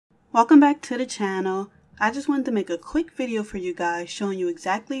Welcome back to the channel. I just wanted to make a quick video for you guys showing you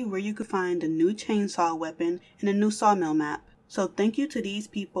exactly where you could find a new chainsaw weapon in a new sawmill map. So thank you to these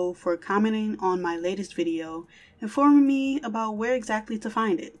people for commenting on my latest video, informing me about where exactly to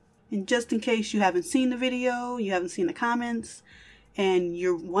find it. And just in case you haven't seen the video, you haven't seen the comments, and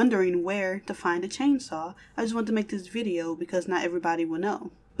you're wondering where to find a chainsaw, I just wanted to make this video because not everybody will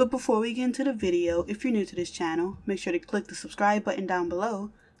know. But before we get into the video, if you're new to this channel, make sure to click the subscribe button down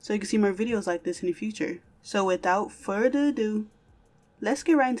below so you can see more videos like this in the future. So without further ado, let's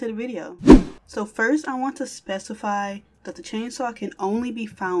get right into the video. So first I want to specify that the chainsaw can only be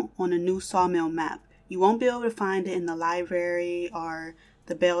found on a new sawmill map. You won't be able to find it in the library or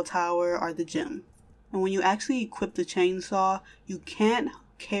the bell tower or the gym. And when you actually equip the chainsaw, you can't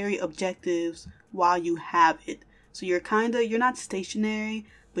carry objectives while you have it. So you're not stationary,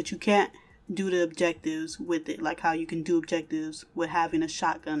 but you can't do the objectives with it, like how you can do objectives with having a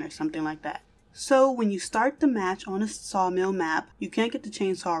shotgun or something like that. So when you start the match on a sawmill map, you can't get the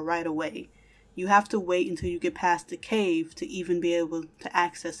chainsaw right away. You have to wait until you get past the cave to even be able to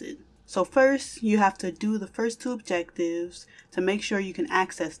access it. So first, you have to do the first two objectives to make sure you can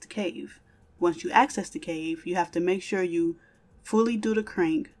access the cave. Once you access the cave, you have to make sure you fully do the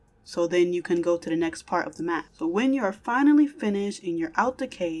crank, so then you can go to the next part of the map. So when you are finally finished and you're out the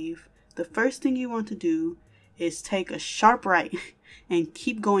cave, the first thing you want to do is take a sharp right and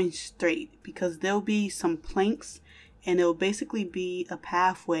keep going straight, because there'll be some planks and it'll basically be a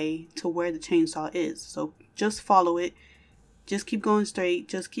pathway to where the chainsaw is. So just follow it, just keep going straight,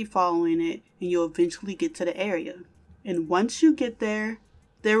 just keep following it, and you'll eventually get to the area. And once you get there,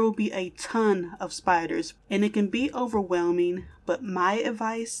 there will be a ton of spiders, and it can be overwhelming, but my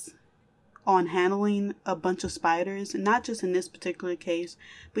advice on handling a bunch of spiders, and not just in this particular case,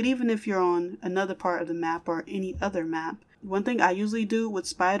 but even if you're on another part of the map or any other map, one thing I usually do with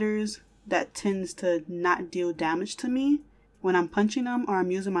spiders that tends to not deal damage to me, when I'm punching them or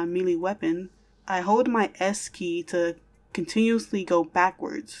I'm using my melee weapon, I hold my S key to continuously go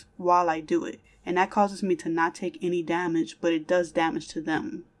backwards while I do it. And that causes me to not take any damage, but it does damage to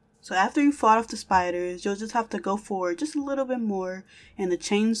them. So after you fought off the spiders, you'll just have to go forward just a little bit more, and the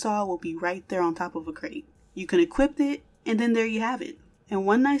chainsaw will be right there on top of a crate. You can equip it, and then there you have it. And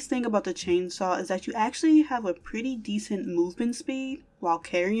one nice thing about the chainsaw is that you actually have a pretty decent movement speed while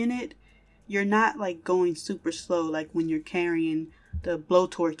carrying it. You're not like going super slow like when you're carrying the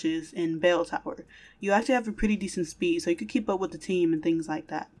blowtorches in bell tower. You actually have a pretty decent speed, so you can keep up with the team and things like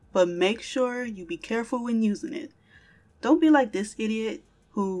that. But make sure you be careful when using it. Don't be like this idiot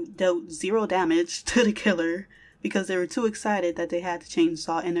who dealt 0 damage to the killer because they were too excited that they had the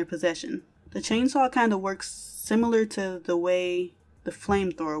chainsaw in their possession. The chainsaw kind of works similar to the way the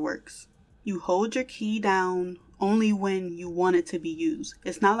flamethrower works. You hold your key down only when you want it to be used.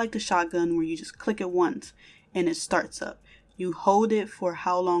 It's not like the shotgun where you just click it once and it starts up. You hold it for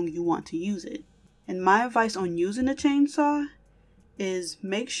how long you want to use it. And my advice on using the chainsaw is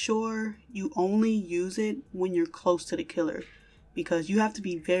make sure you only use it when you're close to the killer, because you have to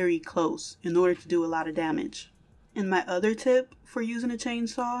be very close in order to do a lot of damage. And my other tip for using a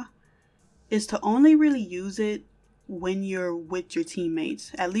chainsaw is to only really use it when you're with your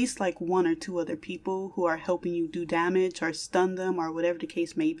teammates, at least like 1 or 2 other people who are helping you do damage or stun them or whatever the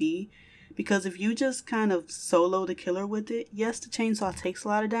case may be. Because if you just kind of solo the killer with it, yes, the chainsaw takes a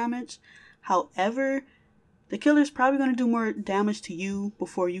lot of damage. However, the killer's probably going to do more damage to you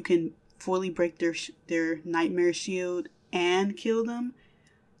before you can fully break their nightmare shield and kill them.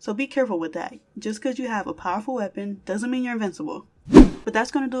 So be careful with that. Just because you have a powerful weapon doesn't mean you're invincible. But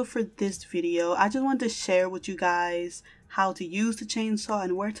that's going to do it for this video. I just wanted to share with you guys how to use the chainsaw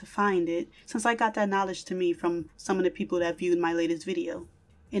and where to find it, since I got that knowledge to me from some of the people that viewed my latest video.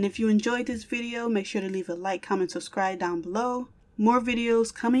 And if you enjoyed this video, make sure to leave a like, comment, subscribe down below. More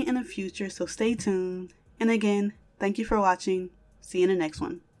videos coming in the future, so stay tuned. And again, thank you for watching. See you in the next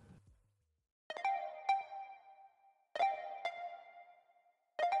one.